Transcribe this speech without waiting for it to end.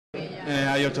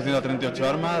Hay 838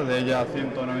 armas, de ellas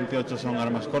 198 son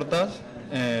armas cortas.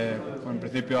 En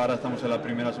principio ahora estamos en la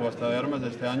primera subasta de armas de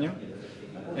este año.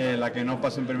 La que no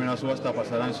pase en primera subasta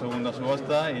pasará en segunda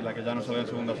subasta y la que ya no salga en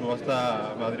segunda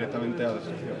subasta va directamente a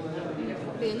destrucción.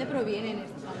 ¿De dónde provienen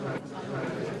estas armas?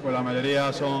 Pues la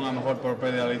mayoría son a lo mejor por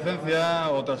pérdida de licencia,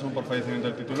 otras son por fallecimiento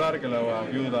del titular, que la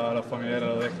viuda a los familiares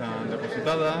lo dejan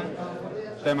depositada.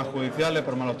 Temas judiciales,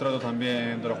 por malos tratos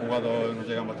también de los juzgados nos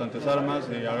llegan bastantes armas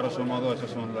y a grosso modo esos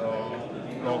son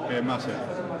lo que más es.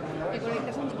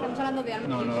 ¿Estamos hablando de armas?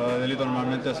 No, los delitos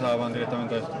normalmente se van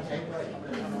directamente a estos.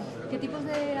 ¿Qué tipos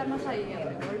de armas hay? ¿Hay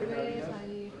revólveres?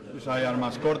 Pues hay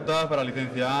armas cortas para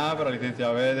licencia A, para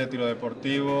licencia B, de tiro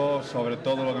deportivo, sobre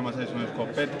todo lo que más hay son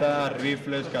escopetas,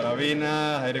 rifles,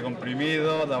 carabinas, aire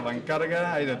comprimido,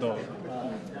 carga, hay de todo.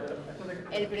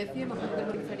 ¿El precio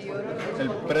es inferior? El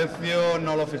precio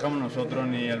no lo fijamos nosotros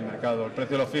ni el mercado, el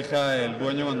precio lo fija el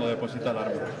dueño cuando deposita el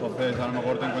arma. Entonces a lo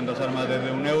mejor te encuentras armas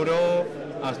desde €1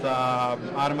 hasta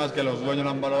armas que los dueños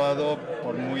lo han valorado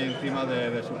por muy encima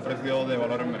de su precio de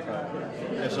valor en mercado.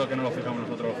 Eso que no lo fijamos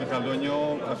nosotros, lo fija el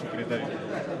dueño a su criterio.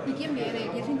 ¿Y quién viene?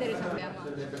 ¿Quién se interesa en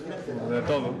armas? De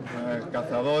todo,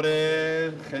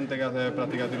 cazadores, gente que hace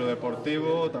práctica de tiro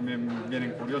deportivo, también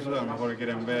vienen curiosos, a lo mejor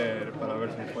quieren ver para ver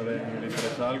si les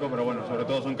interesa algo, pero bueno, sobre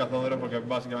todo son cazadores porque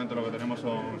básicamente lo que tenemos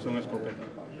son escopetas.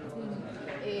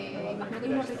 Imagino que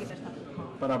hay unos requisitos también.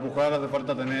 Para pujar hace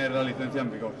falta tener la licencia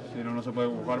en vigor, si no, no se puede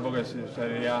pujar porque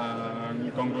sería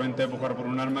incongruente pujar por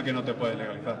un arma que no te puede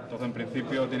legalizar. Entonces, en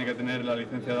principio, tiene que tener la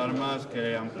licencia de armas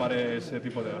que ampare ese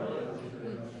tipo de armas.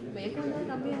 Me he contado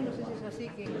también, no sé si es así,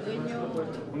 que el dueño...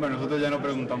 Hombre, nosotros ya no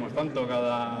preguntamos tanto,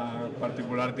 cada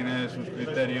particular tiene sus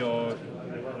criterios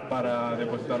para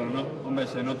depositarlo, ¿no? Hombre,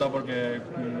 se nota porque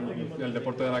el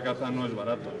deporte de la caza no es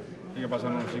barato. Hay que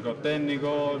pasar unos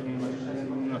psicotécnicos,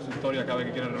 unas historias cada vez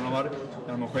que quiere renovar, y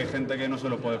a lo mejor hay gente que no se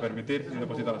lo puede permitir y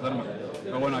deposita las armas.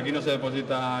 Pero bueno, aquí no se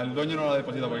deposita, el dueño no la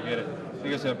deposita porque quiere.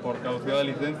 Tiene que ser por caducidad de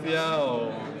licencia o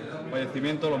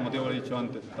fallecimiento, los motivos que he dicho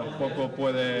antes. Tampoco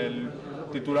puede el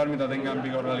titular, mientras tenga en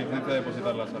vigor la licencia,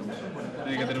 depositar las armas.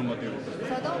 Tiene que tener un motivo.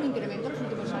 ¿Se ha dado un incremento en los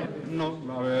últimos años?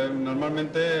 No, a ver,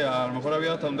 normalmente a lo mejor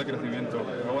había hasta un decrecimiento,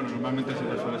 pero bueno, normalmente sí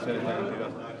suele ser esta cantidad.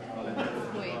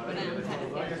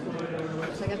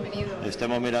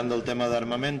 Estamos mirando el tema de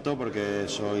armamento porque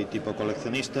soy tipo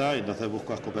coleccionista y entonces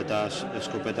busco escopetas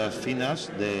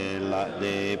finas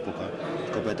de época,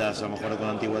 escopetas a lo mejor con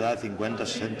antigüedad 50,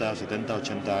 60, 70,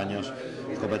 80 años,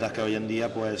 escopetas que hoy en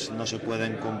día pues no se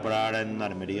pueden comprar en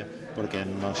armería porque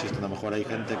no existen. A lo mejor hay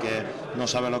gente que no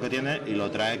sabe lo que tiene y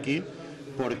lo trae aquí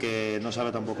porque no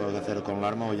sabe tampoco lo que hacer con el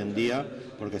arma hoy en día,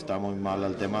 porque está muy mal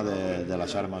el tema de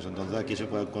las armas. Entonces aquí se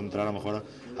puede encontrar a lo mejor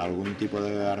algún tipo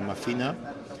de arma fina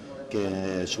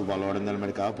que su valor en el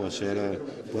mercado puede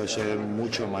ser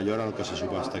mucho mayor a lo que se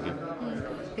subasta aquí.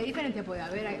 ¿Qué diferencia puede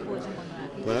haber? ¿Qué puedes encontrar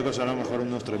aquí? Puede costar a lo mejor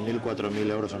unos 3.000, 4.000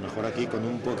 euros. A lo mejor aquí con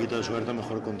un poquito de suerte, a lo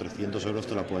mejor con 300 euros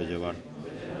te la puedes llevar.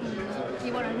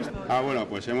 Y bueno, bueno,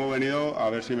 pues hemos venido a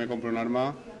ver si me compro un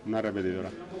arma, una repetidora.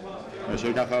 Yo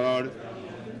soy cazador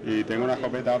y tengo una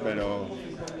escopeta, pero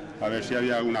a ver si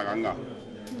había alguna ganga.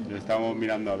 Y estamos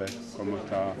mirando a ver cómo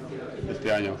está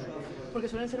este año. Porque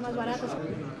suelen ser más baratos.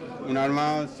 Un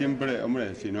arma siempre,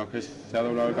 hombre, si no es que se ha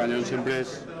doblado el cañón, siempre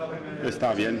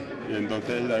está bien. Y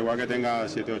entonces da igual que tenga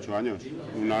 7 o 8 años.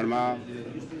 Un arma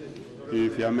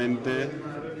inicialmente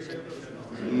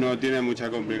no tiene mucha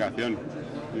complicación.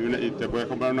 Y te puedes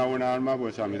comprar una buena arma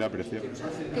pues a mitad de precio.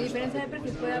 ¿Qué diferencia de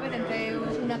precios puede haber entre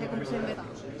una que compres en beta?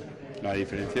 La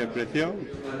diferencia de precio,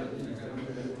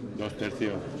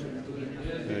 2/3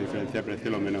 de diferencia de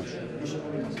precio, lo menos.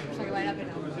 O sea que vale la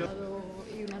pena.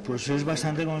 Pues es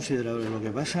bastante considerable. Lo que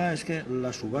pasa es que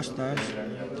las subastas,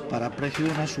 para precio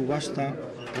de una subasta,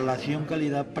 relación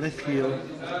calidad-precio,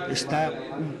 está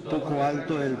un poco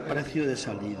alto el precio de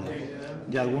salida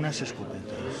de algunas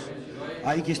escopetas.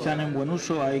 Hay que están en buen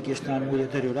uso, hay que están muy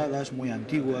deterioradas, muy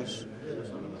antiguas,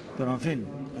 pero en fin,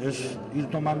 es ir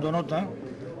tomando nota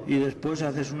y después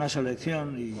haces una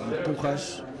selección y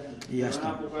pujas y ya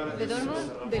está. De todos modos,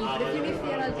 del precio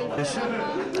inicial al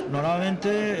que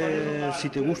Normalmente, si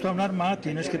te gusta un arma,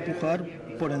 tienes que pujar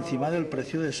por encima del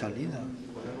precio de salida.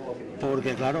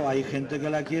 Porque claro, hay gente que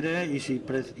la quiere y si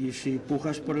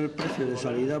pujas por el precio de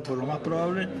salida, pues lo más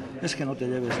probable es que no te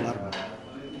lleves el arma.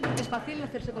 ¿Es fácil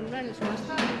hacerse con una en el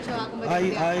subasta?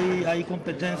 Hay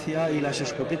competencia y las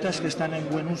escopetas que están en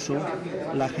buen uso,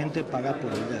 la gente paga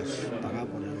por ellas.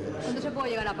 ¿Cuánto se puede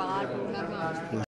llegar a pagar por un arma?